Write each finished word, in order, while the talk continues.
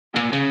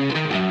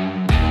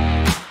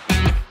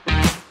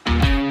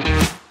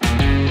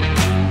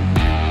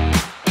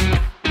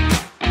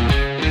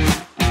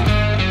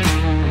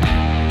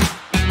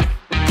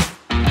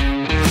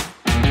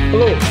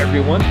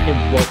everyone,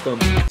 and welcome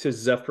to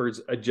Zephyr's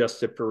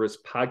Adjusted for Risk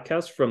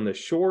podcast from the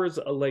shores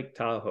of Lake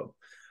Tahoe.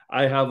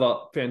 I have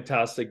a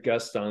fantastic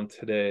guest on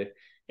today,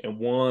 and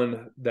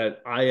one that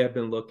I have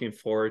been looking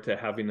forward to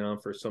having on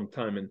for some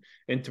time.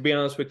 And to be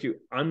honest with you,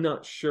 I'm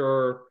not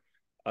sure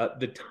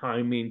the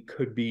timing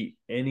could be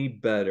any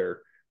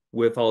better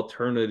with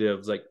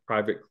alternatives like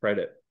private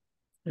credit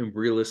and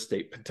real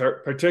estate,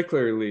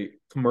 particularly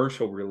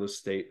commercial real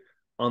estate,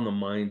 on the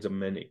minds of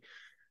many.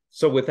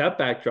 So with that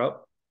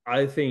backdrop,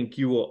 I think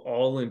you will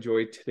all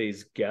enjoy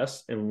today's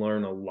guest and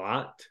learn a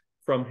lot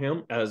from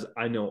him, as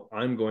I know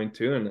I'm going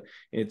to, and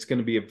it's going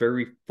to be a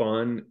very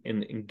fun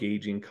and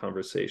engaging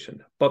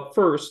conversation. But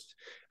first,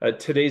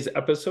 today's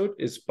episode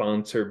is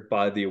sponsored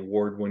by the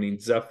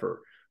award-winning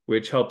Zephyr,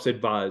 which helps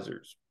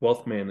advisors,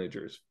 wealth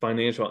managers,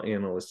 financial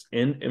analysts,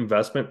 and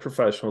investment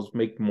professionals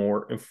make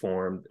more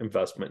informed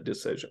investment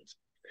decisions.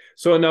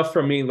 So enough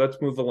from me.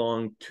 Let's move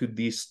along to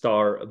the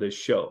star of the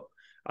show.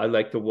 I'd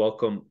like to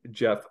welcome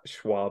Jeff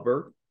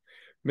Schwaber.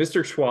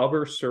 Mr.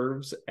 Schwaber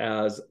serves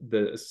as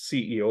the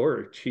CEO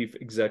or Chief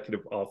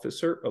Executive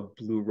Officer of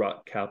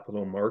BlueRock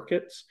Capital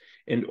Markets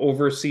and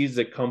oversees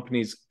the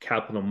company's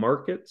capital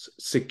markets,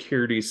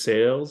 security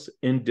sales,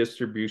 and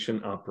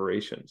distribution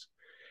operations.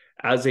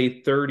 As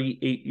a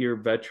 38-year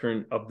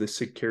veteran of the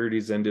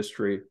securities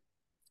industry,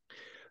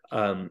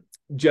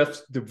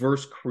 Jeff's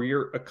diverse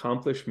career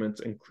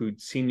accomplishments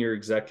include senior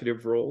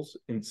executive roles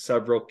in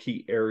several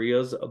key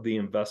areas of the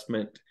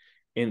investment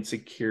and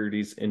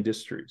securities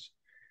industries.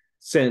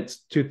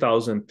 Since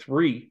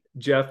 2003,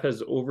 Jeff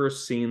has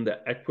overseen the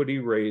equity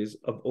raise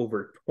of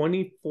over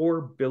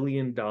 $24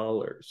 billion,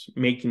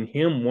 making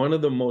him one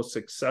of the most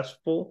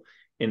successful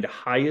and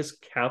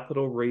highest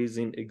capital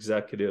raising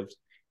executives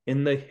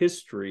in the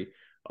history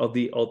of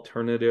the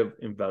alternative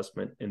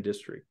investment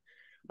industry.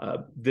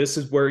 This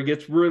is where it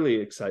gets really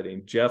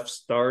exciting. Jeff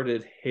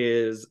started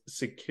his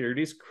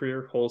securities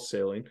career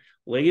wholesaling,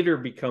 later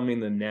becoming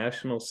the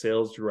national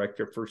sales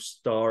director for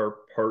Star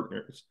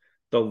Partners,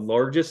 the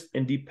largest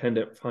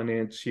independent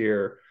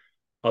financier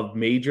of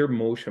major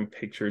motion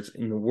pictures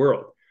in the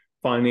world,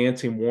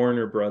 financing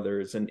Warner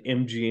Brothers and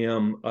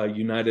MGM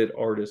United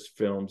Artists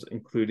films,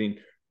 including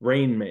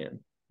Rain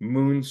Man,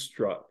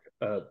 Moonstruck,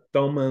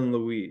 Thelma and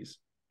Louise,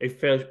 A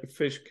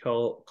Fish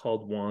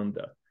Called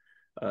Wanda,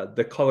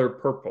 The Color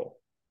Purple,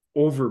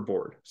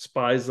 Overboard,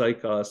 Spies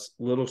Like Us,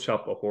 Little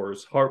Shop of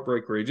Horrors,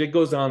 Heartbreak Ridge. It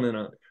goes on and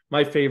on.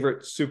 My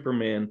favorite,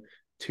 Superman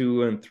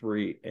 2 and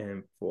 3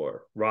 and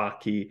 4,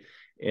 Rocky,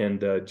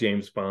 and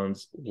James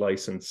Bond's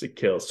License to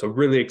Kill. So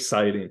really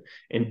exciting,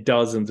 and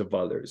dozens of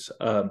others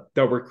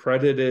that were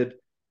credited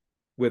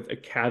with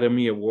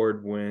Academy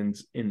Award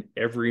wins in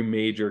every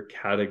major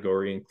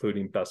category,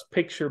 including Best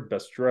Picture,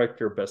 Best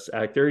Director, Best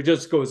Actor. It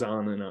just goes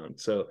on and on.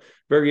 So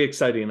very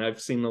exciting.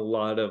 I've seen a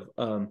lot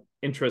of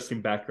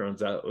interesting backgrounds.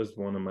 That was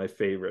one of my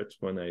favorites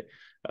when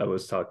I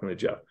was talking to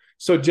Jeff.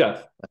 So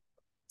Jeff,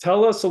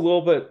 tell us a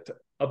little bit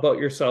about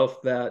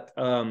yourself that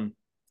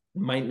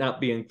might not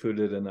be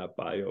included in that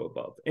bio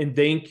above. And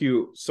thank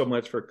you so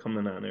much for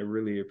coming on. I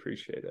really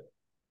appreciate it.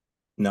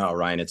 No,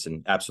 Ryan, it's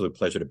an absolute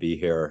pleasure to be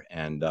here,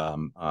 and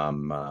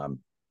I'm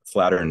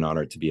flattered and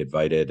honored to be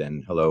invited.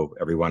 And hello,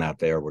 everyone out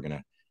there. We're going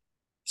to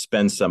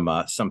spend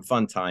some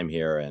fun time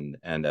here, and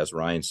as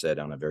Ryan said,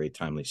 on a very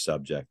timely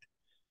subject.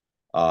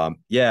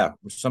 Yeah,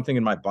 something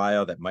in my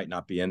bio that might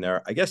not be in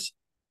there. I guess,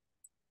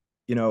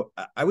 you know,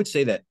 I would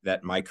say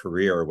that my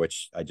career,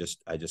 which I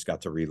just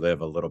got to relive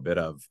a little bit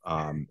of,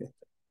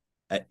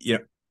 you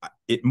know,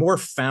 it more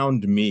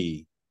found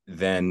me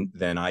than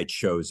I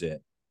chose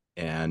it.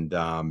 And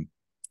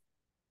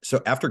so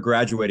after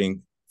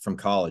graduating from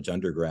college,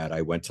 undergrad,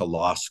 I went to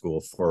law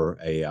school for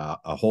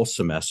a whole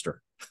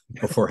semester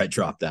before I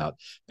dropped out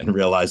and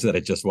realized that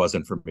it just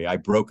wasn't for me. I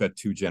broke a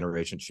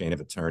 2-generation chain of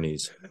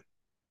attorneys,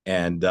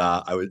 and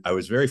I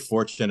was very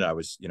fortunate. I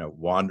was, you know,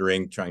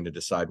 wandering, trying to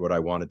decide what I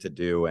wanted to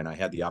do, and I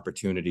had the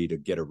opportunity to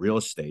get a real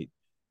estate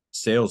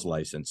sales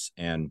license,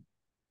 and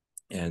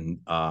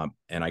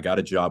I got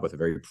a job with a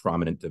very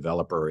prominent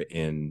developer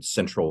in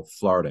Central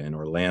Florida, in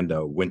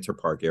Orlando, Winter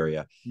Park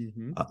area,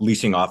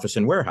 leasing office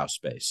and warehouse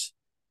space.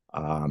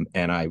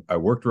 And I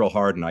worked real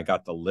hard, and I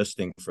got the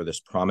listing for this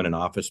prominent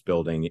office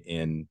building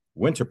in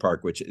Winter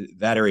Park, which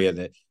that area,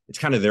 that it's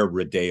kind of their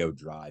Rodeo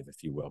Drive,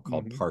 if you will,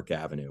 called Park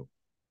Avenue.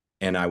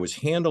 And I was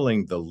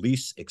handling the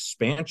lease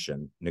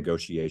expansion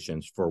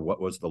negotiations for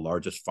what was the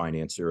largest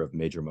financier of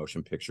major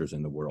motion pictures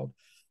in the world.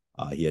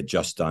 He had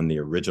just done the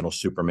original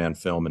Superman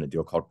film in a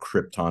deal called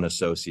Krypton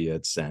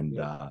Associates. And, you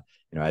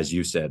know, as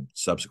you said,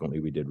 subsequently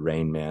we did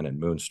Rain Man and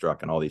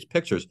Moonstruck and all these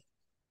pictures.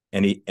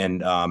 And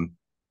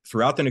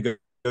throughout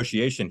the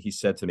negotiation, he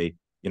said to me,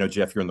 you know,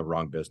 Jeff, you're in the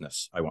wrong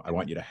business. I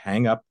want you to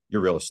hang up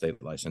your real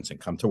estate license and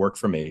come to work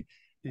for me.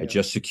 Yeah. I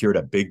just secured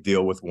a big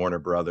deal with Warner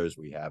Brothers.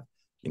 We have,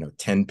 you know,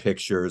 10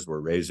 pictures. We're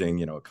raising,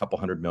 you know, a couple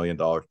 $100 million.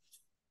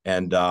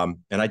 And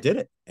I did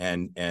it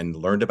and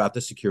learned about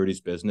the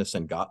securities business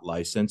and got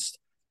licensed.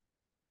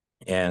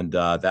 And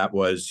that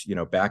was, you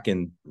know, back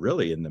in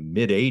really in the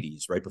mid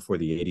 80s, right before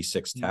the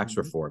 86 tax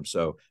reform.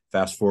 So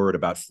fast forward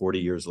about 40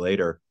 years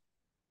later,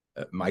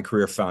 my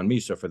career found me.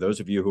 So for those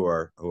of you who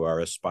are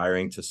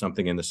aspiring to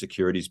something in the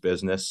securities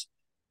business,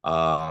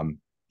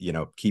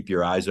 keep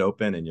your eyes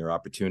open and your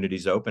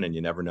opportunities open, and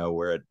you never know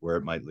where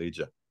it might lead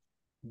you.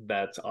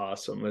 That's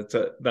awesome.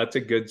 That's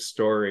a good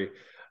story.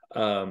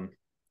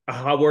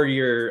 How were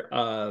your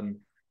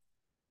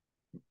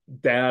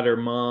dad or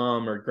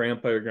mom or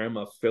grandpa or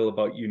grandma feel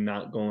about you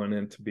not going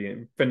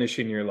into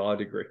finishing your law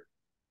degree?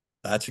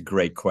 That's a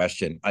great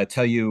question. I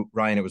tell you,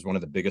 Ryan, it was one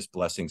of the biggest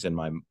blessings in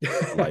my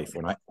life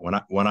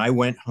when I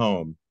went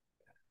home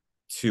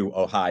to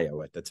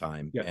Ohio at the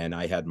time, Yeah. and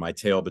I had my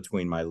tail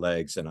between my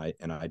legs, and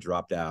I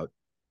dropped out.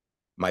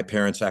 My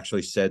parents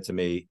actually said to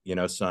me,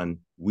 son,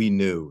 we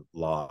knew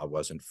law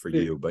wasn't for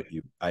you, but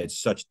I had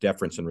such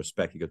deference and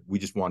respect because we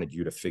just wanted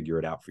you to figure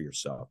it out for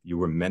yourself. You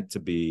were meant to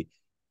be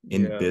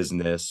in Yeah.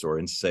 business or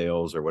in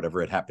sales or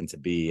whatever it happened to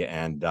be.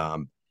 And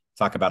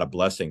talk about a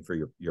blessing for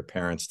your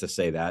parents to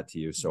say that to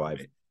you. So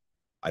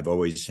I've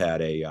always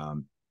had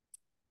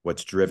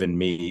what's driven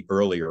me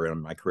earlier in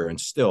my career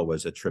and still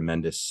was a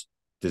tremendous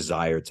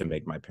desire to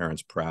make my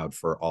parents proud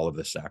for all of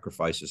the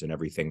sacrifices and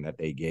everything that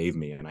they gave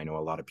me. And I know a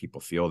lot of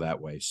people feel that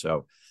way.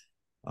 So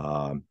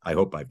I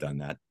hope I've done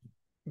that.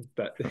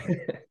 That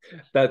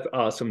that's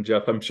awesome,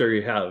 Jeff. I'm sure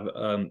you have,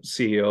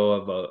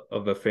 CEO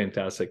of a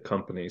fantastic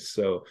company.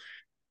 So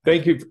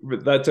thank you.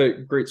 That's a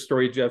great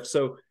story, Jeff.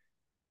 So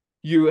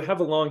you have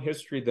a long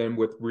history then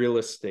with real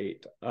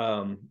estate.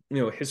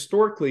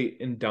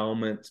 Historically,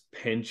 endowments,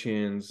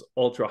 pensions,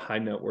 ultra high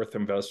net worth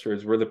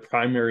investors were the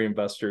primary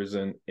investors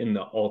in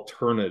the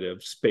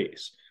alternative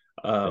space.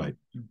 Right.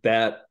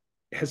 That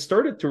has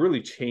started to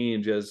really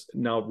change as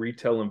now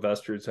retail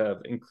investors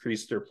have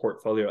increased their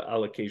portfolio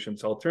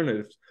allocations to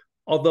alternatives,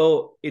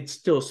 although it's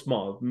still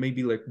small,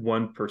 maybe like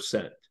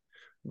 1%,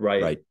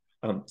 right? Right.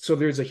 So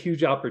there's a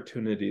huge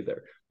opportunity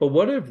there. But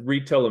what have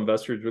retail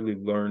investors really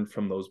learned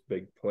from those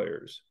big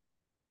players?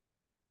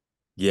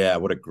 Yeah,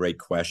 what a great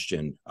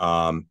question.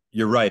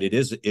 You're right. It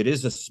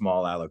is a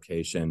small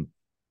allocation.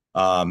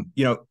 I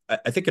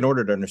think in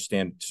order to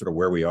understand sort of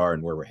where we are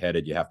and where we're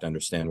headed, you have to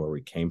understand where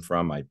we came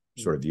from. I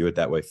sort of view it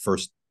that way.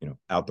 First,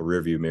 out the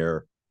rearview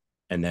mirror,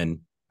 and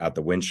then out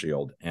the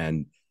windshield.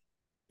 And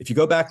if you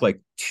go back like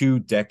 2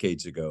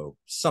 decades ago,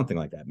 something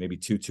like that, maybe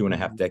two and a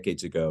half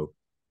decades ago,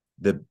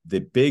 the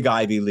big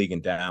Ivy League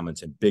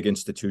endowments and big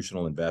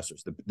institutional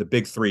investors, the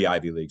big three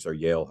Ivy Leagues are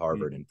Yale,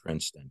 Harvard, and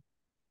Princeton.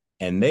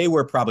 And they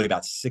were probably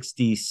about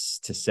 60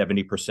 to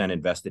 70%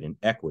 invested in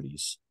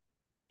equities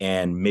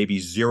and maybe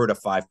 0 to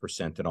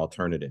 5% in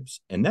alternatives.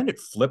 And then it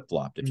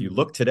flip-flopped. If you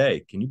look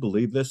today, can you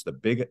believe this?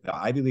 The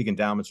Ivy League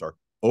endowments are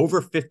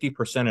over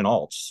 50% in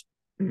alts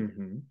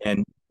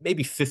and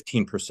maybe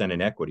 15%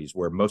 in equities,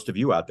 where most of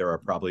you out there are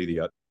probably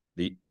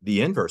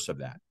the inverse of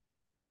that.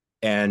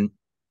 And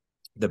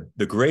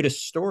the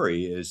greatest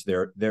story is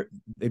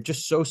they've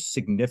just so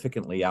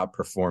significantly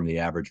outperformed the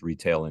average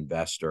retail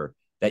investor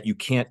that you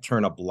can't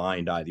turn a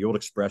blind eye. The old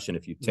expression,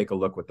 if you take a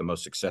look what the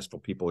most successful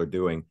people are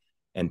doing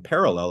and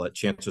parallel it,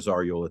 chances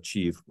are you'll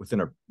achieve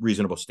within a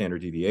reasonable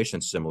standard deviation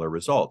similar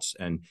results.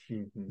 And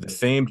the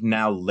famed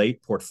now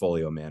late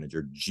portfolio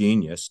manager,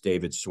 genius,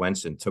 David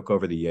Swensen, took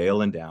over the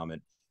Yale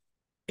endowment.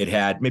 It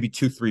had maybe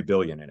 2-3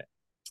 billion in it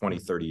 20,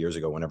 30 years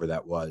ago, whenever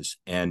that was.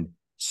 And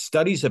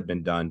studies have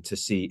been done to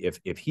see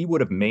if he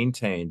would have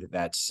maintained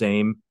that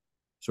same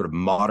sort of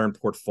modern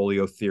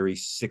portfolio theory,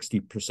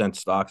 60%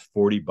 stocks,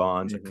 40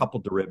 bonds, a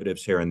couple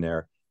derivatives here and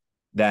there,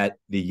 that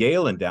the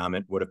Yale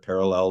endowment would have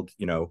paralleled,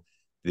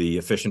 the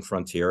efficient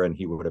frontier, and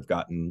he would have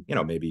gotten,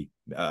 maybe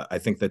I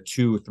think that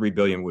 2-3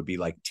 billion would be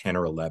like 10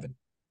 or 11,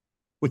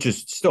 which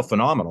is still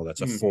phenomenal.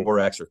 That's a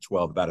 4x or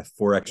 12, about a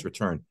 4x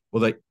return.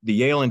 Well, the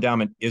Yale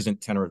endowment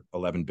isn't 10 or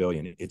 11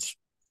 billion, it's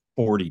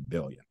 40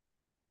 billion.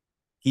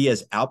 He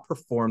has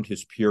outperformed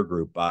his peer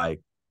group by,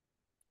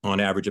 on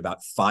average,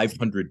 about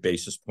 500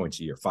 basis points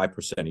a year,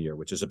 5% a year,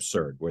 which is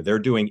absurd. Where they're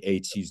doing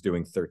 8s, he's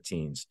doing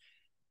 13s.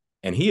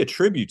 And he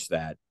attributes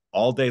that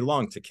all day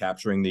long to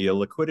capturing the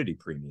illiquidity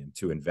premium,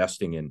 to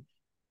investing in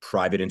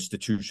private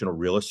institutional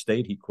real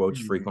estate. He quotes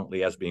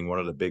frequently as being one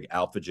of the big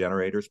alpha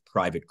generators,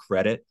 private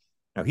credit.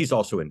 Now, he's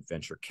also in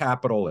venture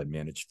capital and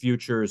managed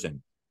futures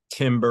and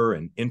timber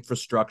and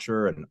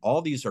infrastructure. And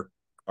all these are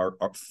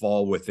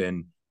fall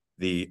within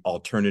the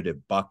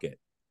alternative bucket.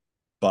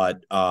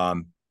 But,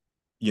 so,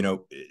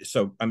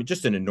 I mean,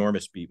 just an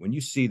enormous beat. When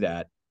you see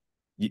that,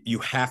 you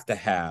have to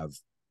have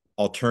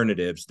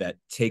alternatives that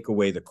take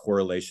away the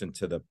correlation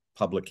to the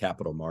public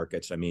capital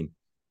markets. I mean,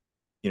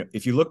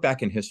 if you look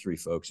back in history,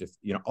 folks,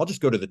 I'll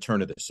just go to the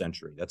turn of the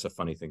century. That's a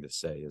funny thing to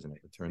say, isn't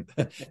it?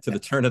 To the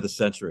turn of the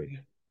century.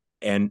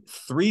 And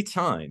 3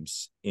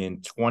 times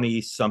in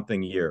 20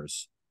 something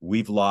years,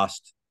 we've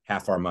lost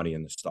half our money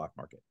in the stock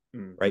market,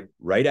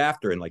 right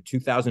after, in like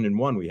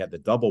 2001, we had the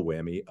double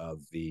whammy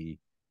of the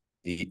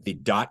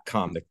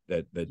dot-com,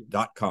 the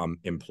dot-com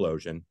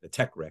implosion, the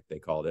tech wreck, they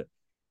called it,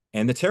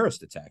 and the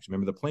terrorist attacks.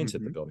 Remember, the planes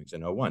hit the buildings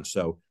in 01.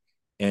 So,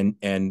 and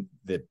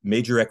the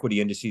major equity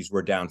indices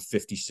were down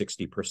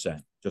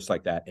 50-60%, just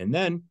like that. And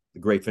then the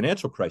great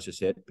financial crisis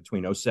hit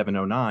between 07,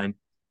 09,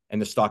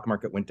 and the stock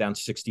market went down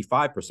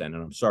 65%. And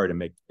I'm sorry to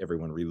make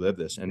everyone relive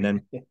this. And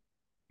then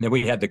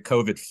we had the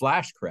COVID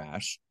flash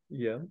crash.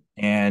 Yeah.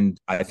 And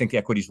I think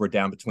equities were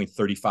down between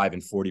 35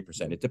 and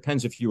 40%. It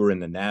depends if you were in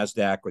the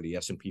NASDAQ or the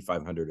S&P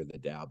 500 or the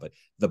Dow, but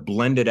the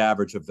blended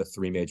average of the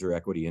three major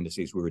equity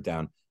indices, we were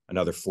down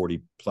another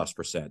 40+%.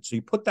 So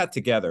you put that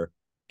together,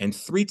 and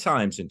 3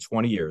 times in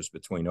 20 years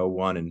between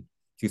 01 and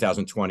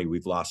 2020,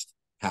 we've lost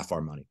half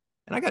our money.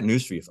 And I got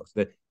news for you folks.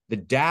 The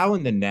Dow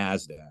and the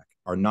NASDAQ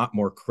are not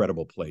more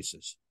credible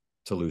places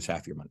to lose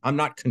half your money. I'm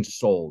not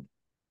consoled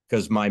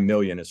because my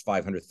million is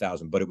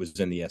 500,000, but it was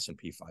in the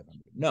S&P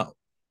 500. No.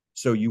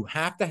 So you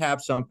have to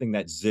have something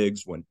that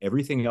zigs when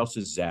everything else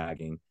is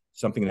zagging,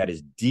 something that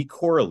is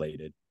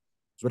decorrelated.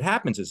 So what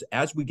happens is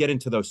as we get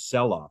into those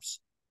sell-offs,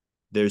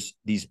 there's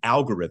these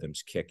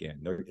algorithms kick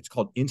in. It's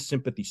called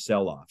in-sympathy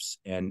sell-offs,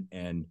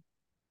 and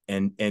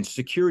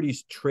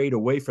securities trade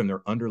away from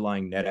their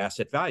underlying net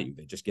asset value.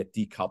 They just get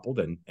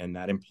decoupled, and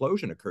that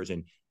implosion occurs.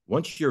 And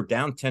once you're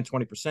down 10,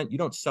 20%, you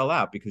don't sell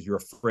out because you're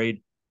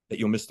afraid that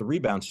you'll miss the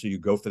rebound, so you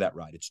go for that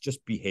ride. It's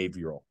just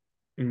behavioral.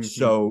 Mm-hmm.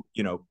 So,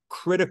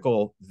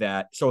 critical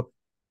that. So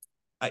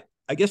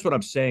I guess what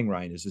I'm saying,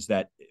 Ryan, is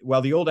that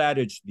while the old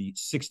adage, the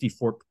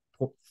 60-40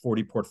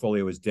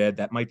 portfolio is dead,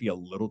 that might be a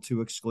little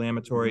too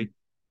exclamatory. Mm-hmm.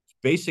 It's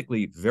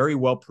basically very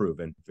well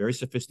proven, very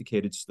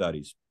sophisticated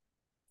studies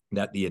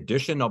that the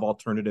addition of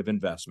alternative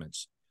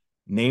investments,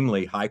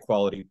 namely high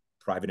quality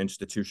private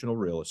institutional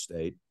real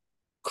estate,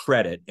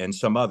 credit, and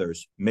some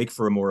others, make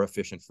for a more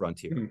efficient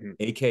frontier. Mm-hmm.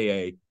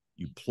 AKA,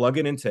 you plug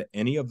it into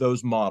any of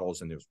those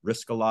models, and there's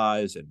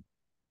Riskalyze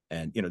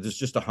and there's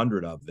just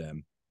 100 of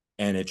them.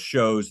 And it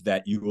shows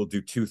that you will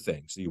do 2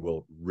 things. You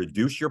will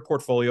reduce your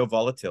portfolio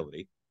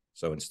volatility.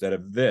 So instead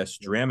of this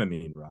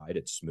Dramamine ride,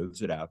 it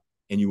smooths it out,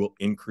 and you will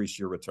increase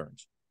your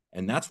returns.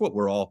 And that's what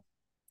we're all,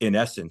 in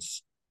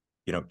essence,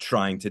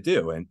 trying to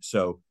do. And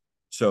so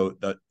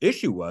the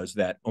issue was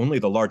that only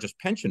the largest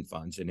pension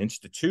funds and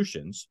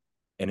institutions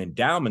and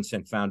endowments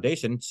and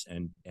foundations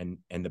and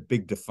the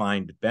big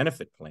defined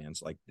benefit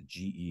plans like the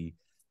GE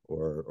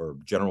or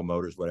General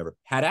Motors, whatever,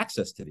 had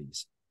access to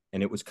these.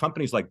 And it was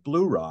companies like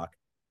BlueRock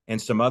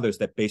and some others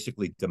that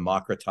basically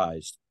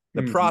democratized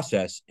the mm-hmm.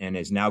 process and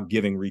is now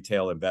giving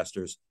retail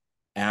investors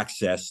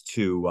access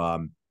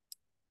to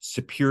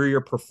superior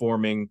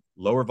performing,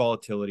 lower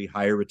volatility,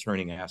 higher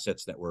returning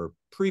assets that were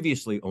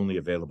previously only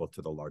available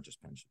to the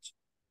largest pensions.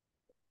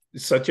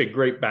 Such a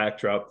great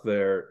backdrop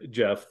there,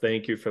 Jeff.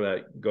 Thank you for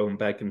that, going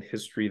back in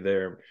history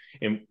there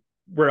and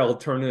where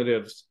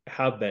alternatives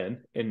have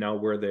been, and now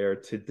we're there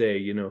today.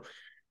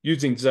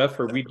 Using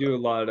Zephyr,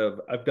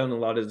 I've done a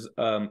lot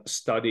of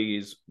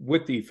studies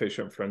with the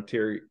efficient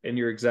frontier, and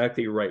you're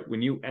exactly right.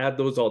 When you add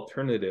those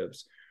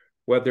alternatives,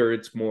 whether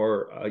it's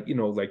more,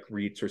 like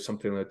REITs or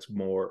something that's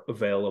more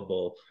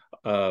available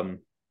to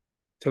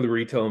the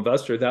retail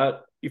investor,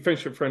 that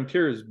efficient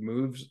frontier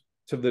moves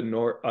to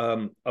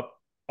the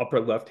upper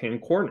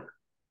left-hand corner.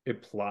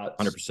 It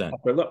plots 100%.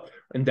 upper left,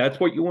 and that's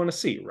what you want to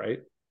see,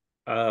 right?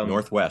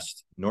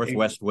 Northwest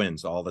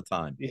wins all the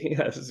time.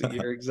 Yes,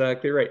 you're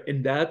exactly right.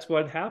 And that's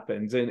what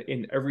happens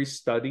in every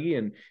study,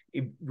 and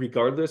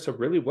regardless of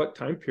really what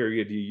time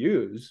period you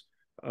use.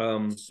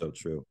 So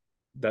true.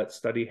 That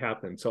study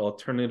happens. So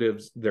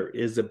alternatives, there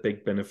is a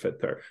big benefit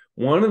there.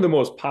 One of the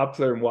most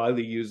popular and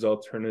widely used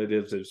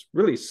alternatives is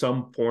really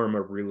some form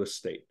of real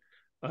estate.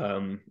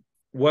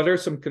 What are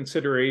some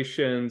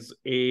considerations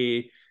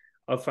a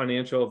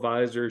financial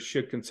advisor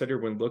should consider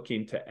when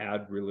looking to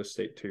add real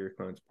estate to your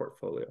client's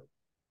portfolio?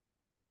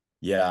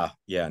 Yeah,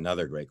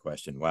 another great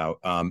question. Wow.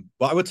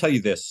 Well, I would tell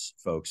you this,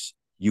 folks,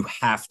 you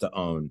have to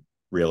own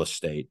real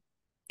estate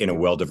in a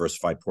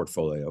well-diversified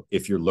portfolio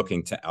if you're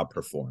looking to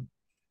outperform.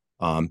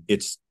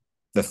 It's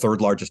the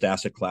 3rd largest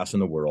asset class in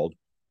the world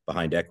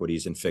behind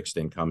equities and fixed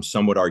income.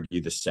 Some would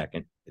argue the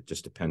 2nd. It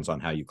just depends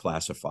on how you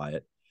classify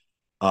it.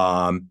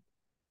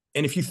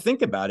 And if you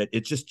think about it,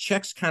 it just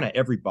checks kind of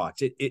every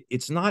box.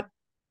 It's not,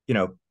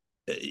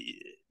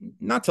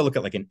 not to look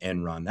at like an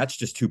Enron. That's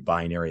just too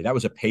binary. That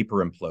was a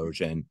paper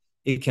implosion.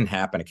 It can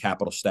happen. A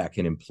capital stack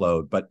can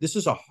implode. But this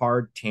is a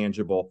hard,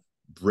 tangible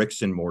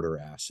bricks and mortar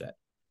asset.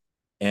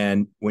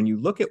 And when you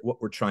look at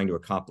what we're trying to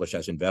accomplish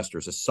as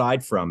investors,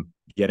 aside from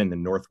getting the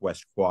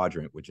Northwest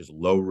quadrant, which is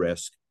low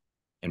risk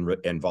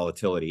and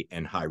volatility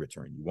and high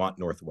return, you want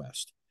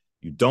Northwest.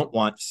 You don't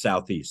want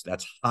Southeast.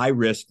 That's high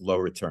risk, low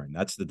return.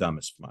 That's the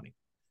dumbest money.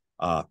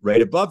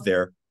 Right above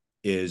there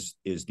is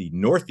the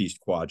Northeast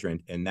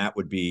quadrant, and that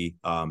would be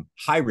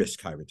high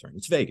risk, high return.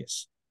 It's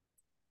Vegas.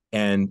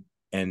 And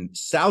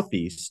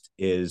Southeast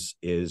is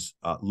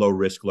low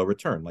risk, low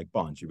return, like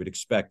bonds. You would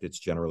expect it's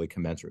generally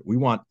commensurate. We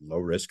want low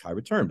risk, high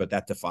return, but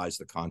that defies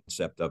the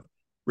concept of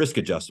risk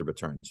adjusted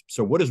returns.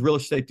 So what does real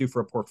estate do for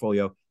a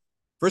portfolio?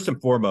 First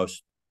and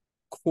foremost,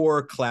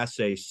 core Class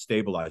A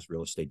stabilized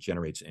real estate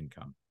generates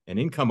income, and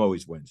income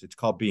always wins. It's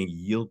called being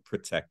yield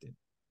protected.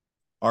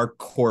 Our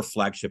core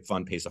flagship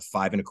fund pays a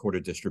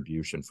 5.25%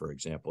 distribution, for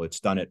example. It's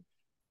done it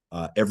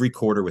every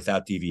quarter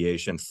without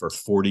deviation for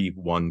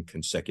 41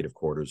 consecutive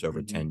quarters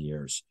over 10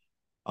 years.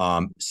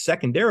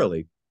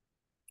 Secondarily,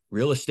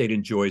 real estate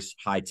enjoys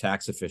high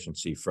tax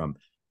efficiency from,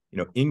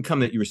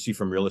 income that you receive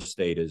from real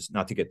estate is,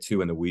 not to get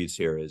too in the weeds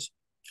here, is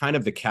kind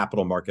of the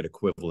capital market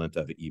equivalent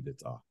of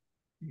EBITDA.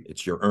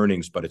 It's your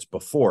earnings, but it's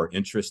before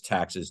interest,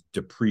 taxes,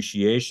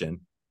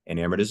 depreciation, and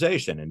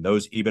amortization. And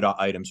those EBITDA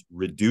items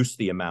reduce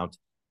the amount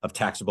of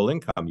taxable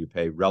income you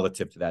pay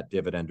relative to that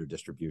dividend or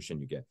distribution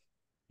you get.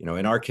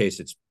 In our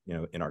case, it's,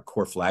 in our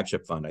core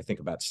flagship fund, I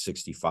think about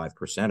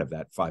 65% of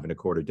that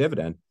 5.25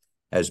 dividend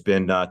has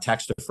been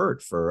tax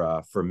deferred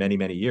for many,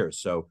 many years.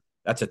 So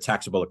that's a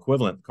taxable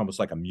equivalent, almost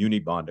like a muni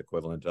bond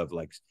equivalent of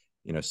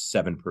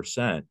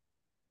 7%.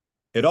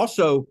 It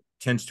also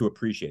tends to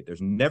appreciate.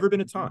 There's never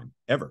been a time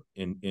ever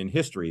in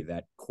history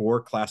that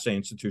core Class A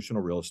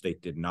institutional real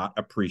estate did not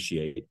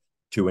appreciate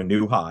to a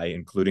new high,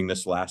 including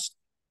this last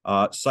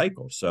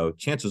cycle. So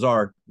chances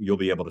are you'll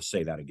be able to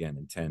say that again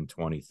in 10,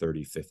 20,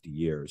 30, 50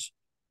 years.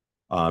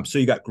 So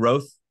you got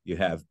growth, you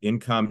have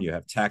income, you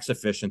have tax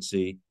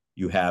efficiency,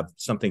 you have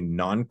something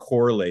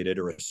non-correlated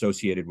or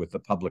associated with the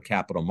public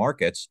capital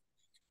markets.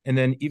 And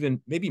then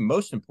even maybe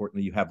most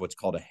importantly, you have what's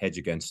called a hedge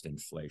against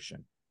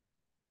inflation.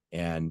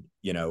 And,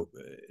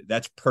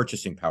 that's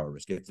purchasing power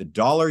risk. If the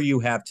dollar you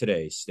have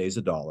today stays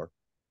a dollar,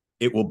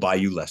 it will buy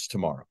you less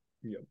tomorrow,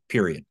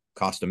 period.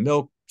 Cost of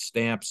milk,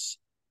 stamps,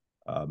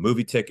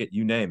 movie ticket,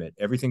 you name it.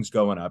 Everything's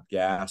going up,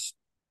 gas.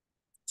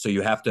 So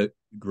you have to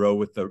grow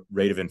with the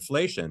rate of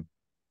inflation.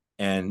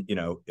 And,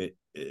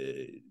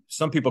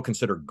 some people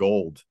consider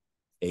gold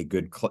a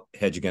good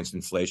hedge against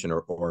inflation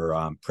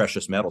or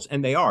precious metals.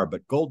 And they are,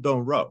 but gold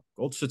don't row.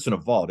 Gold sits in a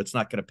vault. It's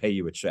not going to pay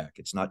you a check.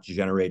 It's not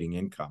generating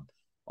income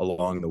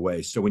along the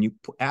way. So when you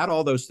add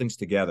all those things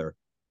together,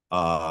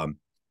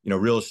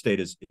 real estate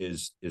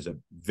is a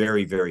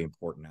very, very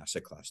important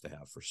asset class to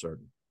have for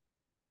certain.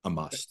 A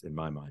must in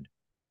my mind.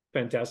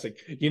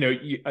 Fantastic.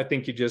 I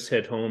think you just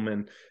hit home,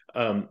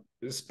 and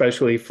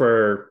especially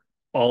for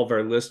all of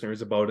our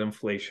listeners, about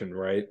inflation,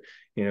 right?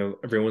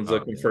 Everyone's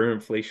looking for an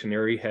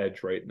inflationary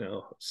hedge right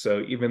now.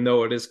 So even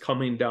though it is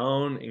coming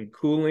down and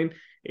cooling,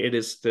 it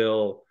is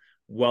still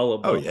well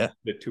above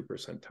the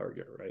 2%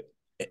 target, right?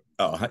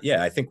 Oh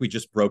yeah, I think we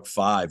just broke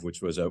 5,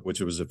 which was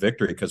a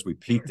victory because we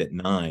peaked at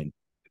 9.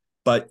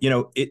 But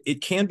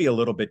it can be a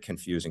little bit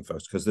confusing,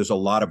 folks, because there's a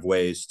lot of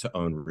ways to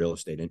own real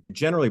estate. And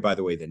generally, by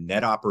the way, the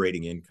net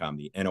operating income,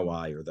 the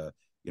NOI, or the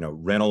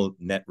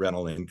net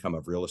rental income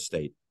of real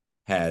estate,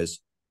 has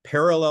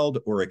paralleled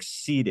or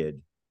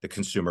exceeded the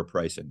consumer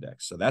price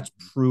index. So that's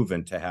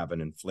proven to have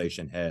an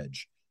inflation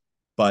hedge.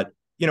 But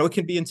it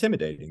can be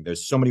intimidating.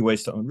 There's so many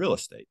ways to own real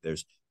estate.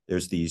 There's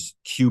these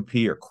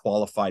QP, or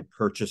qualified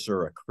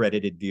purchaser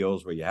accredited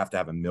deals, where you have to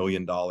have $1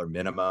 million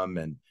minimum,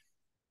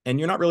 and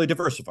you're not really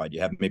diversified. You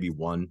have maybe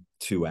 1,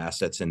 2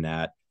 assets in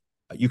that.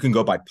 You can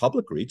go buy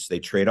public REITs. They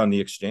trade on the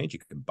exchange. You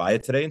can buy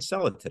it today and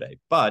sell it today.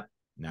 But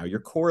now you're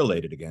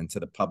correlated again to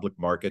the public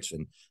markets,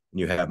 and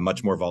you have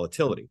much more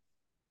volatility.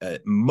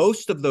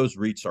 Most of those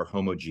REITs are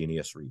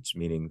homogeneous REITs,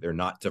 meaning they're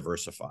not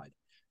diversified.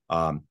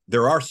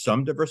 There are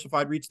some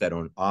diversified REITs that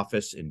own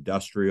office,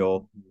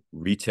 industrial,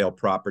 retail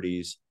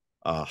properties,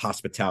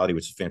 hospitality,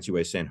 which is a fancy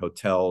way of saying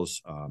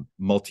hotels,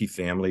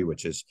 multifamily,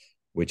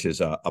 which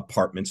is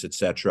apartments,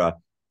 etc.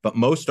 But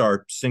most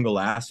are single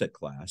asset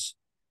class.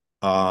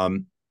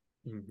 And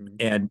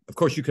of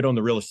course, you could own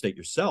the real estate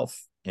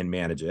yourself and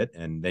manage it.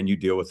 And then you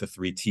deal with the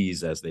 3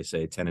 T's, as they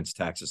say: tenants,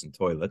 taxes, and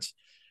toilets.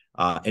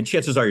 And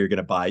chances are you're going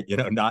to buy,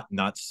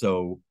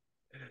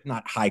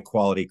 not high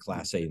quality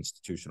Class A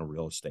institutional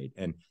real estate.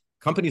 And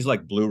companies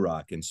like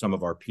BlueRock and some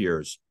of our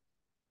peers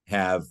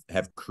have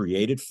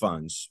created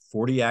funds,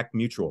 40 Act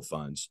mutual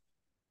funds,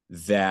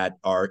 that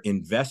are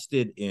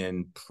invested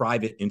in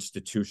private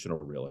institutional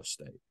real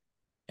estate.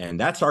 And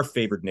that's our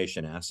favored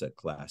nation asset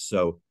class.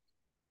 So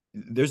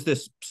there's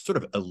this sort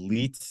of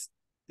elite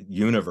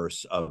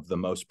universe of the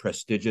most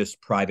prestigious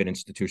private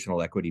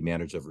institutional equity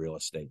managers of real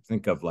estate.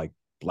 Think of like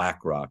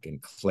BlackRock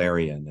and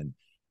Clarion and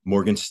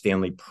Morgan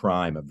Stanley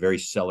Prime, a very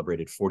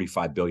celebrated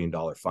 $45 billion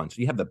fund.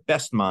 So you have the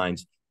best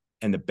minds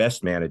and the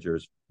best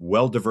managers,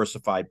 well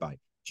diversified by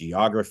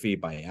geography,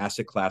 by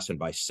asset class, and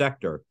by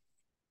sector.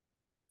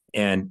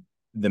 And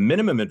the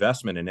minimum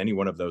investment in any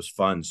one of those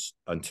funds,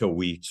 until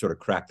we sort of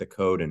cracked the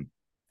code and,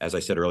 as I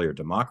said earlier,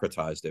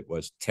 democratized it,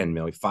 was $10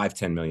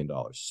 million.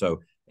 So,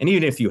 and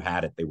even if you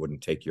had it, they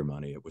wouldn't take your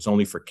money. It was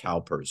only for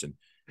CalPERS and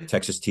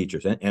Texas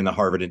teachers and the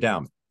Harvard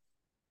endowment.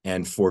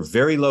 And for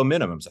very low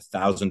minimums,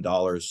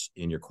 $1,000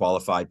 in your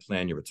qualified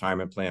plan, your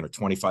retirement plan, or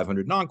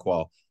 $2,500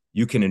 non-qual,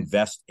 you can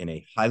invest in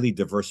a highly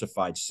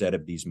diversified set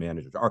of these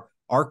managers.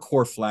 Our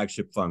core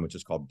flagship fund, which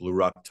is called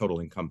BlueRock Total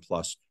Income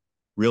Plus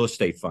Real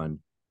Estate Fund,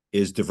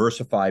 is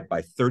diversified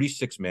by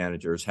 36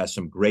 managers, has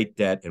some great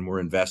debt, and we're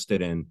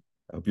invested in,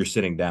 I hope you're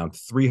sitting down,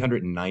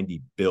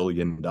 $390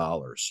 billion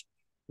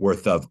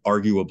worth of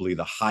arguably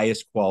the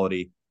highest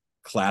quality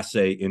Class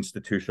A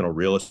institutional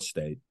real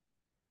estate.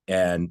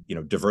 And,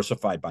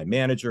 diversified by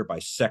manager, by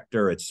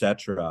sector, et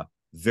cetera,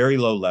 very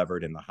low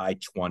levered, in the high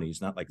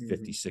 20s, not like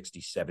 50,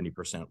 60,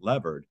 70%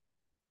 levered.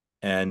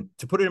 And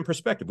to put it in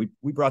perspective,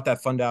 we brought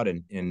that fund out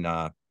in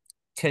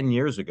 10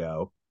 years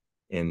ago,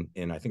 in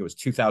I think it was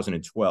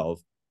 2012.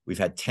 We've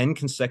had 10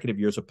 consecutive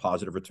years of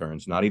positive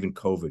returns. Not even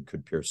COVID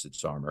could pierce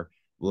its armor.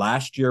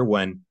 Last year,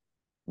 when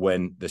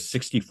the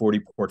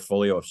 60-40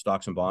 portfolio of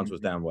stocks and bonds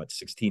was down, what,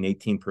 16,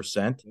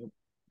 18%?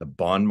 The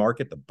bond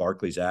market, the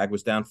Barclays Ag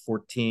was down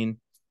 14.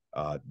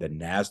 The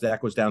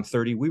NASDAQ was down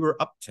 30. We were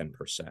up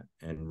 10%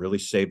 and really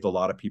saved a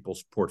lot of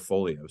people's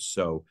portfolios.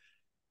 So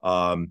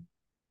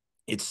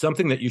it's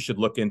something that you should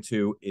look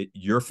into.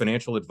 Your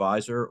financial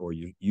advisor, or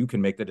you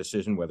can make the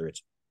decision whether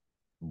it's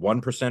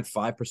 1%,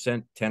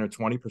 5%, 10 or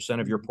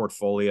 20% of your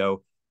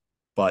portfolio.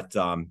 But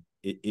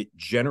it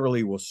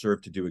generally will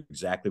serve to do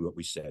exactly what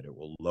we said. It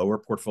will lower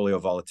portfolio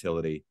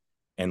volatility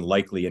and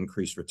likely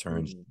increase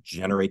returns,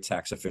 generate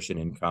tax-efficient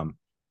income,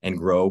 and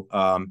grow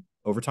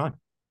over time.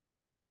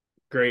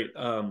 Great.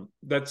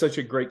 That's such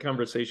a great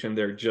conversation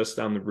there just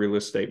on the real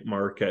estate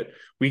market.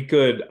 We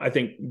could, I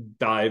think,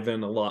 dive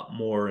in a lot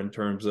more in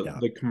terms of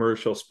the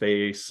commercial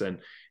space and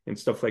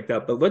stuff like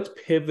that. But let's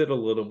pivot a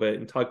little bit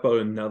and talk about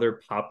another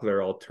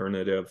popular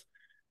alternative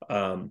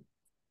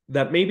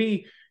that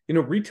maybe,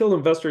 retail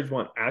investors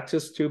want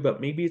access to, but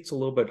maybe it's a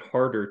little bit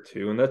harder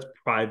to, and that's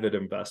private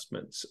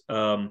investments.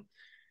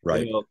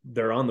 Right.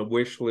 They're on the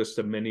wish list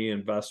of many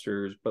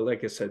investors, but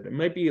like I said, it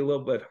might be a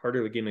little bit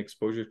harder to gain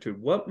exposure to.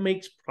 What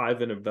makes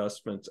private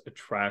investments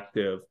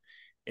attractive,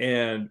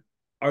 and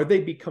are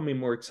they becoming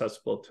more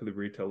accessible to the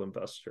retail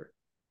investor?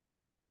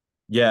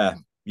 Yeah.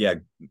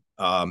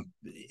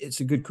 It's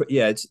a good,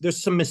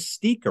 there's some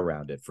mystique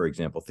around it. For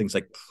example, things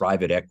like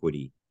private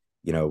equity.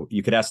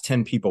 You could ask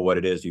 10 people what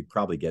it is, you'd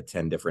probably get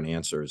 10 different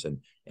answers, and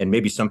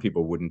maybe some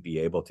people wouldn't be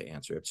able to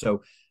answer it.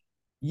 So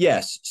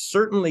yes,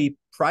 certainly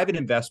private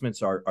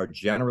investments are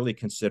generally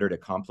considered a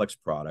complex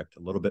product,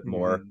 a little bit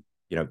more,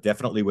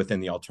 definitely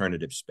within the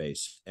alternative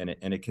space. And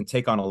it can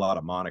take on a lot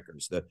of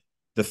monikers.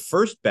 The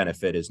first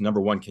benefit is, number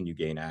one, can you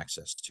gain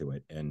access to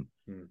it? And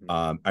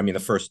I mean,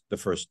 the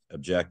first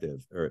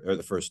objective or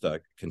the first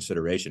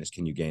consideration is,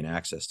 can you gain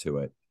access to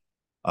it?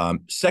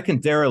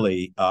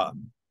 Secondarily,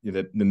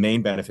 the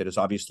main benefit is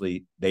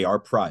obviously they are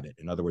private.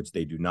 In other words,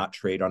 they do not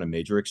trade on a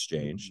major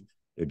exchange.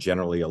 They're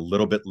generally a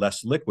little bit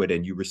less liquid,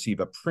 and you receive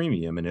a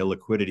premium, an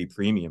illiquidity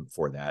premium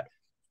for that.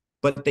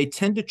 But they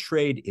tend to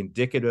trade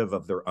indicative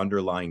of their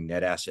underlying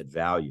net asset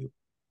value,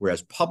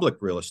 whereas public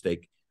real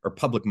estate or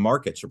public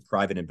markets or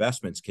private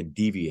investments can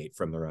deviate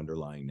from their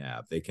underlying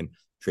NAV. They can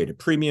trade at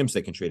premiums,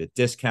 they can trade at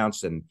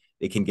discounts, and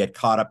they can get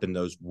caught up in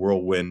those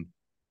whirlwind,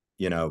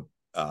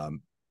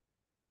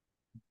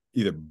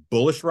 either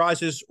bullish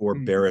rises or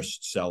bearish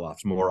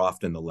sell-offs, more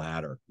often the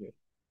latter.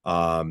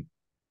 But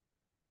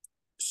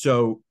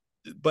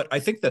I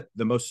think that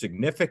the most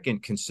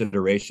significant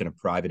consideration of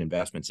private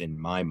investments, in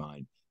my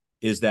mind,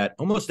 is that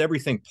almost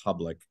everything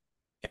public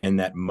and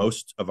that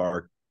most of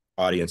our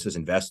audience is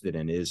invested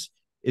in is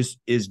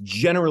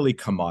generally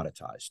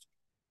commoditized,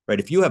 right?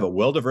 If you have a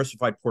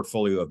well-diversified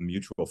portfolio of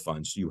mutual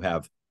funds, you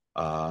have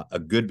a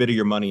good bit of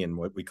your money in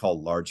what we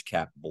call large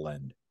cap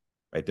blend,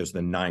 right? There's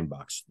the 9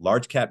 box: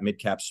 large cap, mid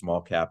cap,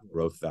 small cap,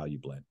 growth value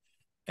blend,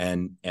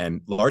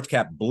 and large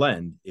cap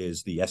blend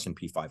is the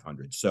S&P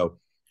 500. So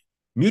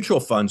mutual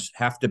funds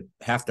have to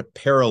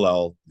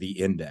parallel the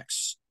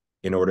index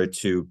in order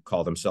to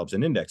call themselves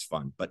an index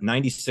fund, but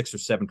 96 or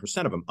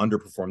 7% of them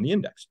underperform the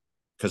index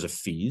because of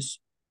fees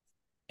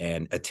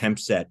and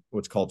attempts at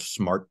what's called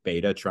smart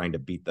beta, trying to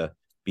beat the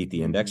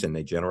index, and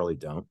they generally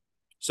don't.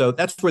 So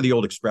that's where the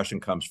old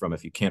expression comes from: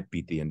 if you can't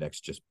beat the index,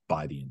 just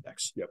buy the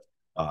index.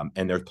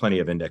 And there's plenty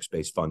of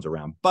index-based funds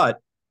around. But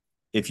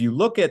if you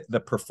look at the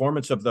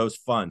performance of those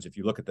funds, if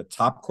you look at the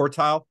top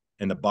quartile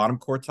and the bottom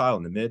quartile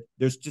and the mid,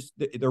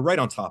 they're right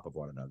on top of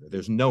one another.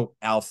 There's no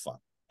alpha.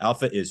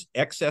 Alpha is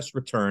excess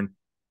return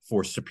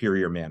for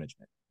superior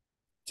management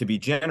to be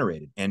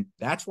generated. And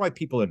that's why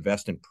people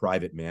invest in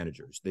private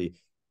managers. A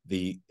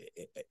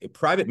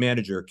private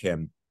manager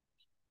can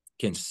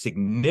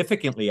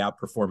significantly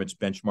outperform its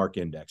benchmark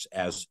index.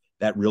 As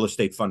that real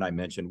estate fund I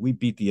mentioned, we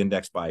beat the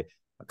index by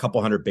a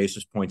couple hundred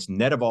basis points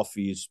net of all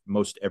fees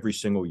most every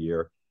single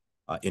year.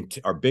 In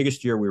our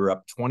biggest year, we were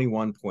up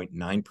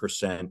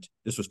 21.9%.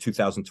 This was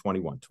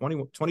 2021,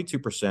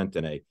 22%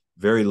 in a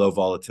very low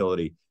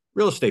volatility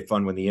real estate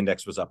fund when the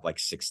index was up like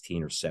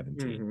 16 or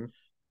 17.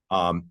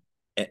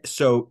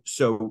 So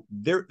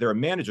there are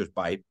managers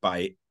by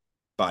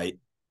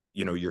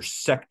your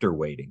sector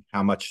weighting,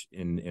 how much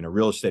in a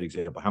real estate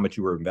example, how much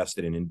you were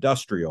invested in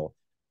industrial,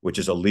 which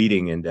is a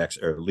leading index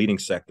or leading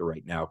sector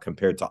right now,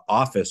 compared to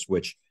office,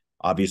 which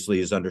obviously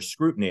is under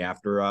scrutiny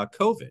after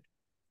COVID.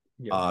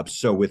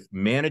 So with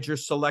manager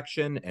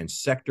selection and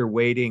sector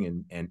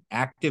weighting and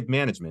active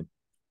management,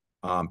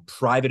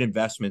 private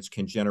investments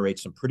can generate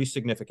some pretty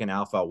significant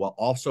alpha while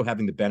also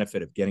having the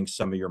benefit of getting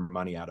some of your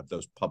money out of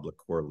those public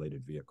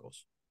correlated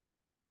vehicles.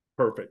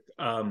 Perfect.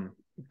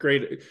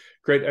 Great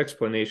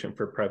explanation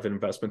for private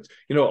investments.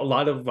 A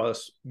lot of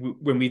us,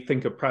 when we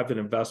think of private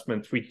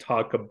investments, we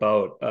talk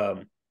about,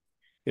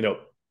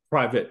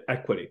 private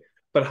equity.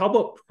 But how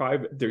about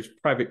there's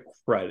private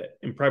credit,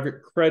 and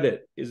private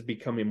credit is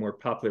becoming more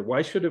popular.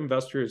 Why should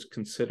investors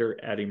consider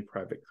adding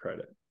private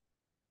credit?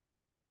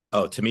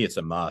 Oh, to me, it's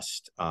a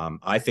must.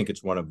 I think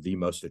it's one of the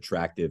most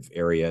attractive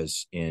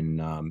areas in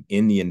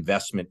the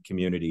investment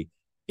community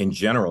in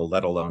general,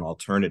 let alone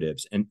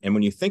alternatives. And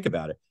when you think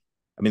about it,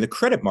 I mean, the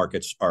credit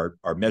markets are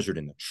measured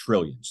in the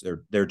trillions.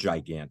 They're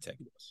gigantic,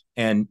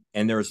 and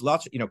there's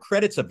lots.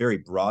 Credit's a very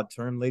broad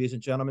term, ladies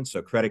and gentlemen.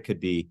 So credit could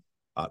be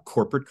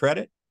corporate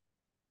credit,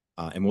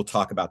 and we'll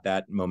talk about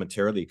that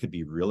momentarily. It could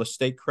be real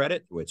estate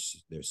credit,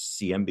 which there's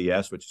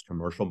CMBS, which is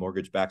commercial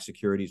mortgage-backed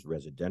securities,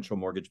 residential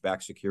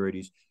mortgage-backed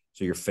securities.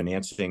 So you're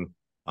financing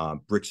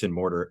bricks and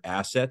mortar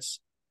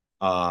assets.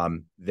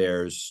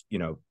 There's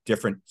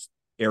different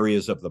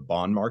areas of the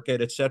bond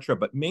market, et cetera,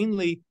 but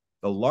mainly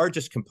the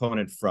largest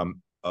component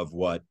of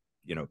what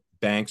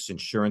banks,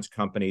 insurance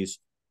companies,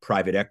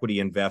 private equity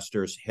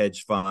investors,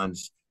 hedge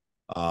funds,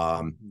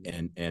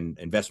 and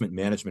investment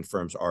management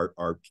firms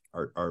are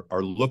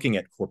looking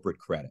at corporate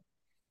credit.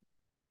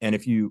 And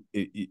if you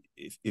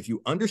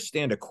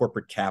understand a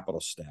corporate capital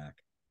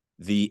stack,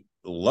 the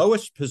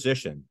lowest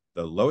position,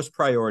 the lowest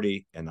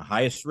priority, and the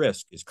highest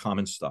risk is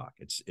common stock.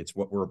 It's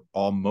what we're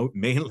all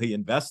mainly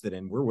invested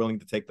in. We're willing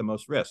to take the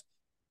most risk.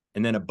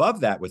 And then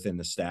above that within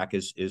the stack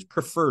is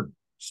preferred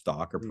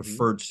stock or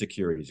preferred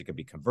securities. It could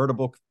be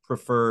convertible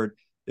preferred.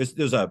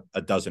 There's a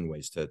dozen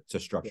ways to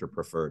structure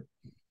preferred.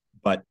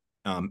 But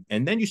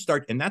and then you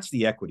start, and that's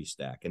the equity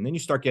stack. And then you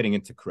start getting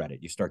into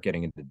credit. You start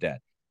getting into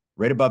debt.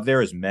 Right above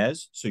there is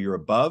mezz. So you're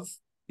above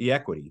the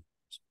equity,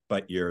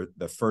 but you're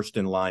the first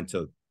in line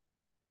to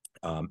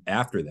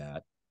after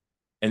that.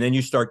 And then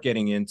you start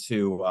getting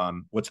into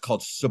what's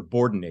called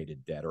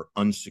subordinated debt or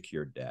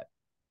unsecured debt.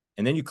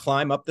 And then you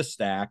climb up the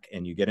stack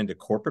and you get into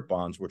corporate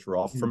bonds, which we're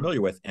all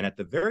familiar with. And at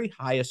the very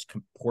highest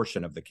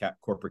portion of the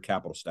corporate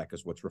capital stack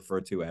is what's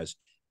referred to as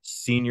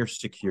senior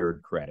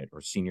secured credit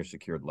or senior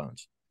secured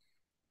loans.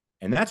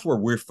 And that's where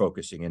we're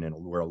focusing in, and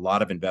where a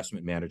lot of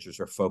investment managers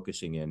are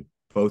focusing in,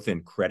 both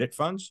in credit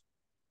funds,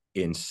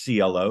 in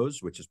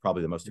CLOs, which is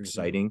probably the most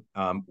exciting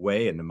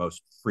way and the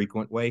most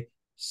frequent way.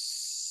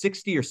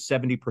 60 or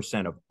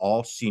 70% of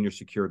all senior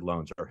secured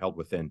loans are held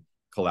within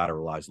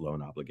collateralized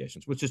loan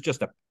obligations, which is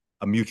just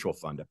a mutual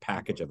fund, a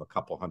package of a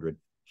couple hundred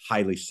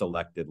highly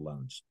selected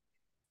loans.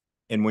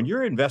 And when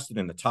you're invested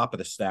in the top of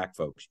the stack,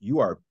 folks,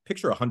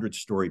 picture a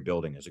 100-story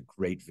building as a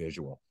great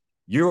visual.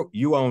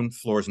 You own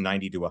floors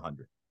 90 to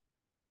 100.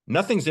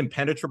 Nothing's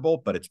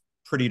impenetrable, but it's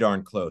pretty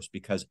darn close,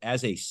 because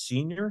as a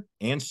senior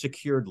and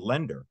secured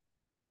lender,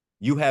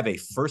 you have a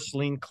first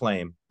lien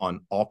claim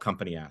on all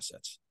company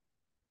assets.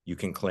 You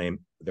can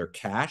claim their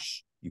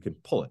cash, you can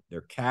pull it,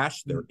 their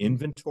cash, their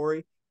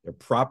inventory, their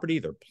property,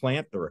 their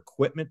plant, their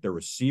equipment, their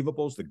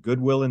receivables, the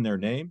goodwill in their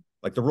name.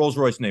 Like the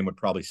Rolls-Royce name would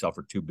probably sell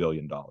for $2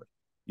 billion.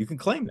 You can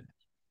claim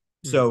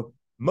that. So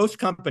most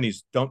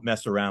companies don't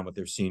mess around with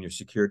their senior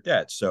secured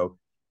debt. So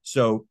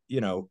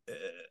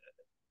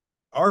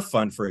our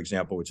fund, for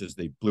example, which is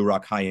the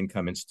BlueRock High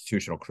Income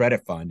Institutional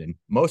Credit Fund, and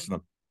most of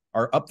them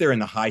are up there in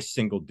the high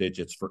single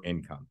digits for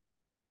income.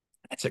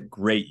 That's a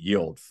great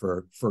yield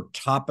for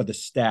top of the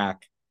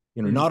stack.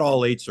 Not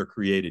all eights are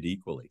created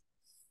equally.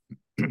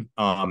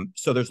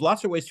 So there's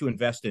lots of ways to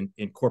invest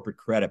in corporate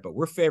credit, but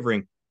we're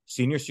favoring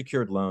senior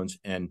secured loans.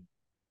 And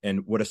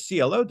what a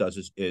CLO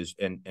does is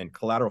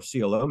collateral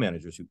CLO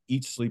managers who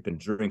eat, sleep, and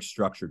drink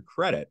structured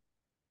credit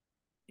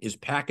is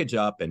package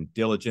up and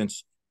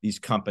diligence these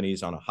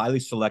companies on a highly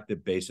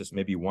selective basis.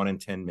 Maybe 1 in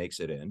 10 makes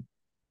it in,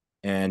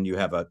 and you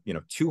have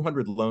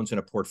 200 loans in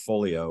a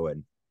portfolio,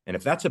 and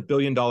if that's $1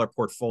 billion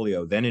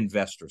portfolio, then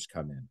investors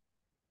come in,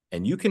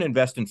 and you can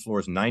invest in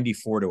floors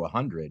 94 to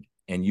 100,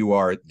 and you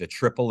are the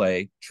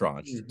AAA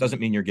tranche. It doesn't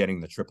mean you're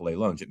getting the AAA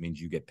loans. It means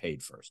you get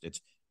paid first.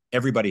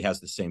 Everybody has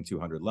the same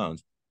 200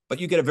 loans, but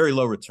you get a very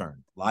low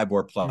return,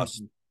 LIBOR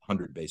plus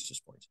 100 basis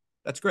points.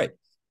 That's great.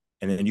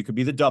 And then you could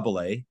be the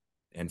AA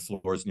and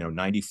floors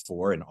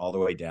 94 and all the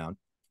way down.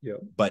 Yeah.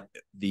 But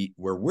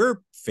where we're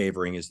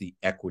favoring is the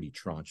equity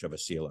tranche of a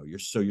CLO. You're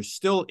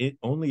still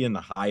only in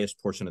the highest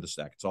portion of the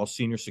stack. It's all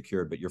senior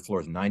secured, but your floor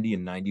is 90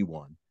 and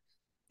 91.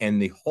 And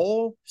the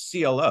whole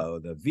CLO,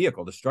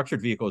 the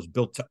structured vehicle, is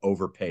built to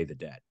overpay the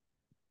debt.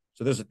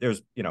 So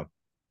there's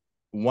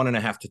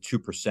 1.5% to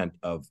 2%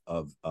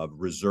 of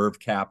reserve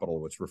capital,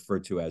 what's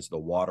referred to as the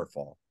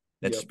waterfall,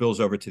 that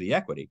spills over to the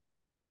equity.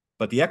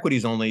 But the equity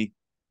is only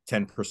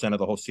 10% of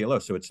the whole CLO,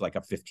 so it's like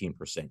a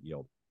 15%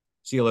 yield.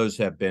 CLOs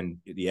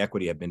the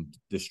equity have been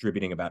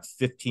distributing about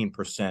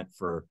 15%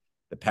 for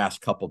the past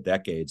couple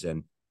decades,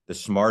 and the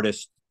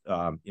smartest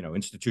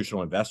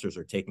institutional investors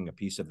are taking a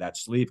piece of that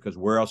sleeve, because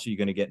where else are you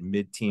going to get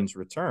mid-teens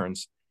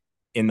returns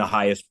in the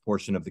highest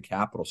portion of the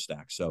capital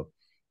stack? So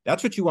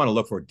that's what you want to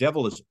look for.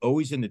 Devil is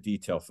always in the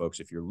detail, folks.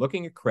 If you're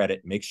looking at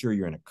credit, make sure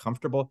you're in a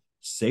comfortable,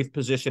 safe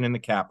position in the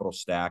capital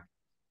stack.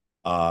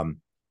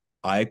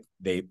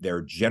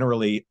 They're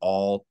generally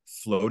all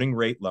floating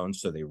rate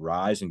loans, so they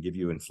rise and give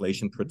you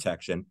inflation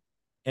protection.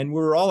 And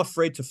we're all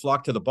afraid to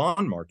flock to the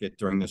bond market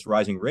during this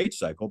rising rate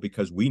cycle,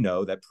 because we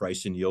know that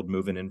price and yield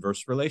move in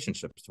inverse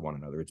relationships to one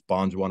another. It's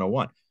bonds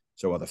 101.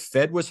 So while the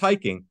Fed was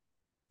hiking,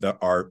 the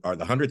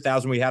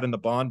 100,000 we had in the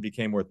bond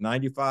became worth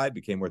 95,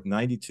 became worth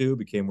 92,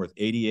 became worth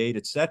 88,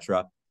 et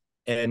cetera.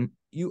 And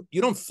you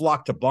don't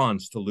flock to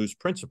bonds to lose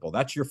principal.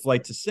 That's your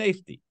flight to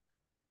safety,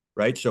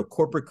 right? So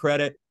corporate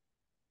credit,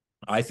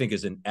 I think,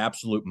 is an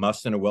absolute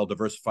must in a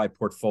well-diversified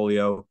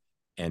portfolio,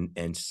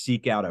 and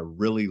seek out a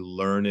really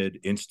learned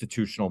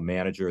institutional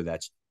manager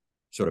that's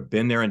sort of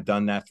been there and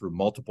done that through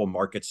multiple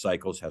market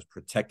cycles, has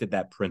protected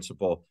that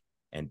principal,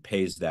 and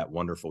pays that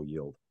wonderful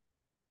yield.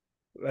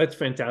 That's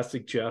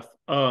fantastic, Jeff.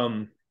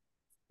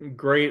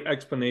 Great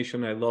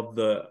explanation. I love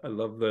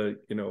the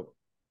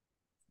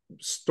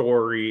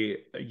story.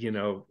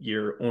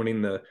 You're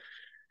owning the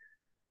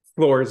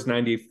floors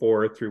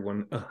 94 through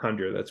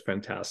 100. That's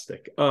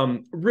fantastic.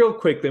 Real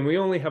quick, then, we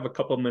only have a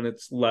couple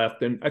minutes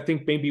left, and I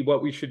think maybe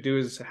what we should do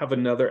is have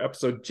another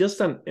episode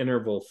just on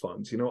interval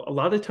funds. A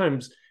lot of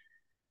times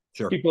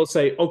Sure. people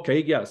say,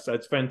 okay, yes,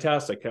 that's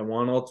fantastic, I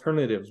want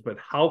alternatives, but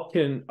how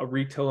can a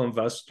retail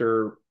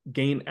investor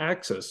gain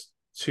access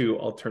to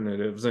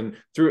alternatives? And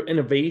through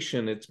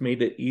innovation, it's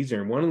made it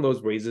easier. And one of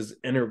those ways is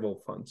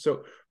interval funds.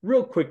 So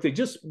real quickly,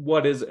 just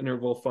what is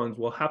interval funds?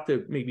 We'll have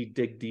to maybe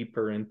dig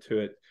deeper into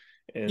it.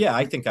 Yeah,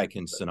 I think I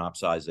can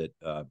synopsize it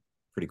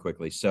pretty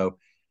quickly. So,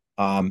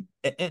 and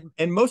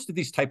most of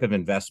these type of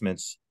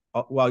investments,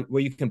 well,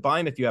 you can buy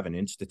them if you have an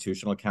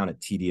institutional account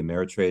at TD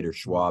Ameritrade or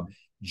Schwab.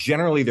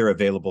 Generally, they're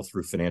available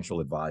through financial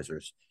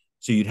advisors.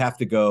 So you'd have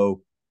to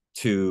go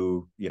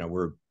to,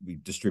 we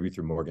distribute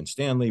through Morgan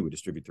Stanley, we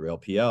distribute through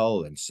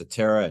LPL and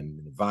Cetera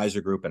and Advisor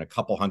Group and a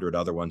couple hundred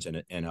other ones,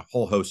 and a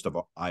whole host of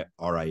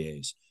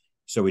RIAs.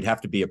 So we'd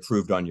have to be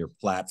approved on your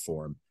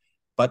platform.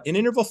 But an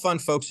interval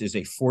fund, folks, is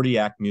a 40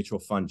 Act mutual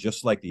fund,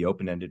 just like the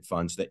open-ended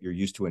funds that you're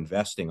used to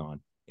investing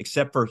on,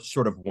 except for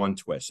sort of one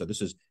twist. So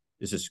this is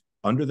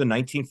under the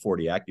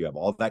 1940 Act. You have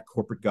all that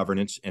corporate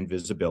governance and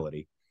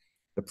visibility.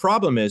 The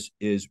problem is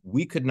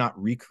we could not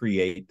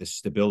recreate the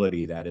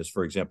stability that is,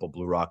 for example,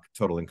 BlueRock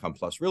Total Income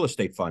Plus Real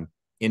Estate Fund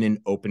in an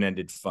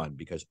open-ended fund,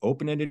 because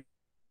open-ended,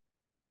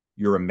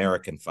 your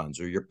American funds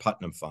or your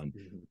Putnam fund,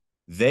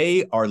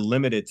 they are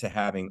limited to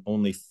having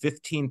only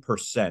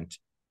 15%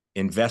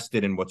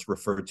 invested in what's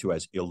referred to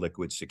as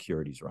illiquid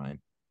securities,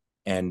 Ryan.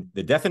 And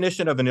the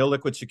definition of an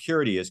illiquid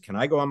security is, can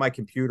I go on my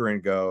computer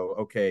and go,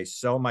 okay,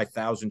 sell my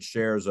 1,000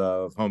 shares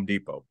of Home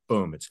Depot?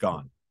 Boom, it's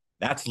gone.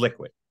 That's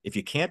liquid. If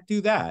you can't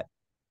do that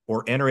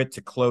or enter it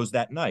to close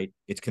that night,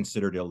 it's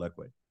considered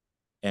illiquid.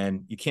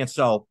 And you can't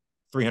sell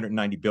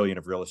 390 billion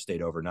of real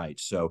estate overnight.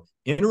 So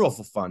interval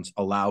funds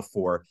allow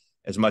for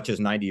as much as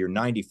 90 or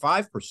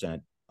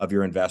 95% of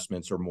your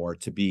investments or more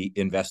to be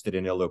invested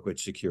in illiquid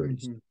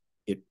securities.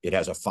 It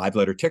has a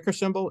 5-letter ticker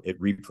symbol. It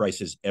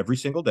reprices every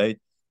single day.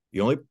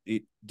 The only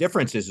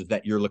difference is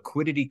that your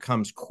liquidity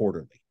comes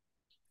quarterly.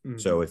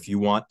 So if you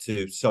want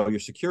to sell your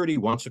security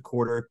once a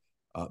quarter,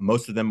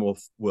 most of them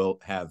will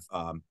have,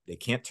 they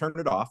can't turn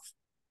it off,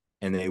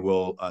 and they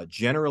will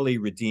generally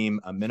redeem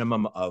a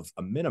minimum of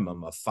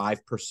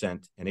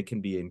 5%, and it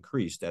can be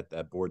increased at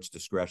that board's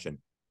discretion,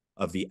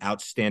 of the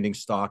outstanding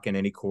stock in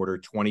any quarter,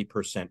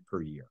 20%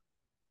 per year.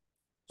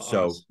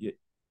 Awesome. So,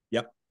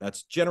 yep,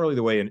 that's generally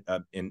the way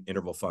an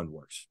interval fund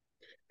works.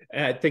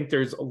 I think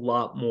there's a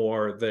lot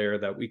more there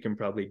that we can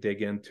probably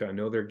dig into. I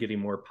know they're getting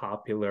more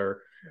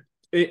popular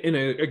in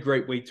a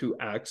great way to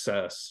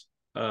access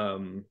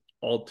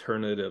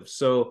alternatives.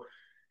 So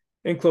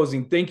in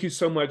closing, thank you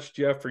so much,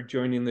 Jeff, for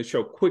joining the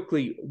show.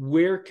 Quickly,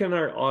 where can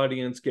our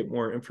audience get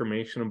more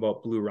information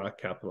about BlueRock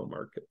Capital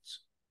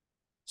Markets?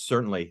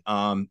 Certainly.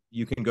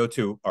 You can go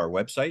to our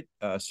website,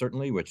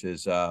 certainly, which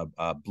is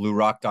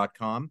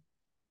BlueRock.com.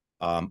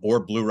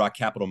 Or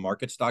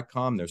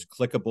BlueRockCapitalMarkets.com. There's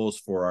clickables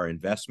for our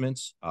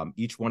investments.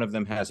 Each one of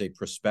them has a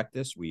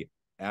prospectus. We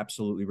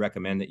absolutely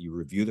recommend that you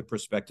review the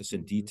prospectus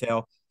in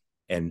detail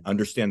and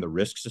understand the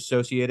risks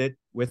associated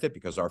with it,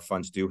 because our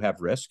funds do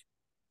have risk,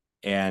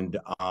 and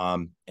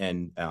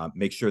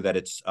make sure that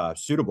it's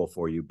suitable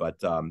for you. But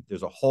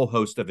there's a whole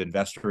host of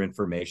investor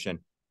information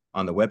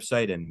on the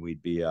website, and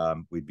we'd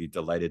be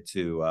delighted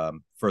to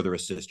further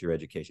assist your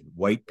education.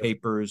 White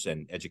papers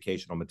and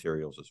educational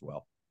materials as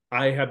well.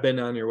 I have been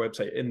on your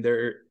website, and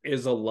there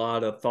is a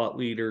lot of thought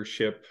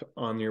leadership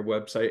on your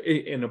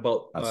website, and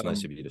about that's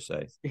nice of you to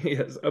say.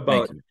 Yes,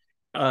 about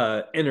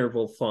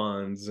interval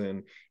funds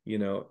and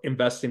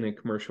investing in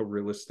commercial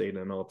real estate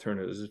and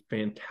alternatives.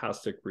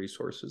 Fantastic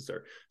resources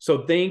there.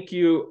 So thank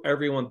you,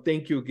 everyone.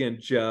 Thank you again,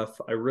 Jeff.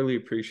 I really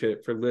appreciate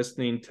it for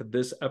listening to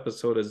this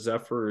episode of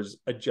Zephyr's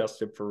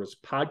Adjusted for Risk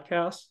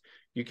podcast.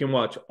 You can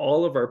watch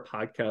all of our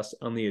podcasts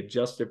on the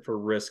Adjusted for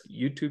Risk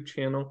YouTube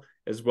channel,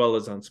 as well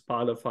as on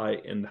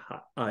Spotify and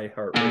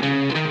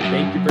iHeartRadio.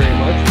 Thank you very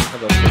much.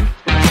 Have a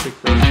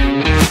fantastic rest of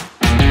the week.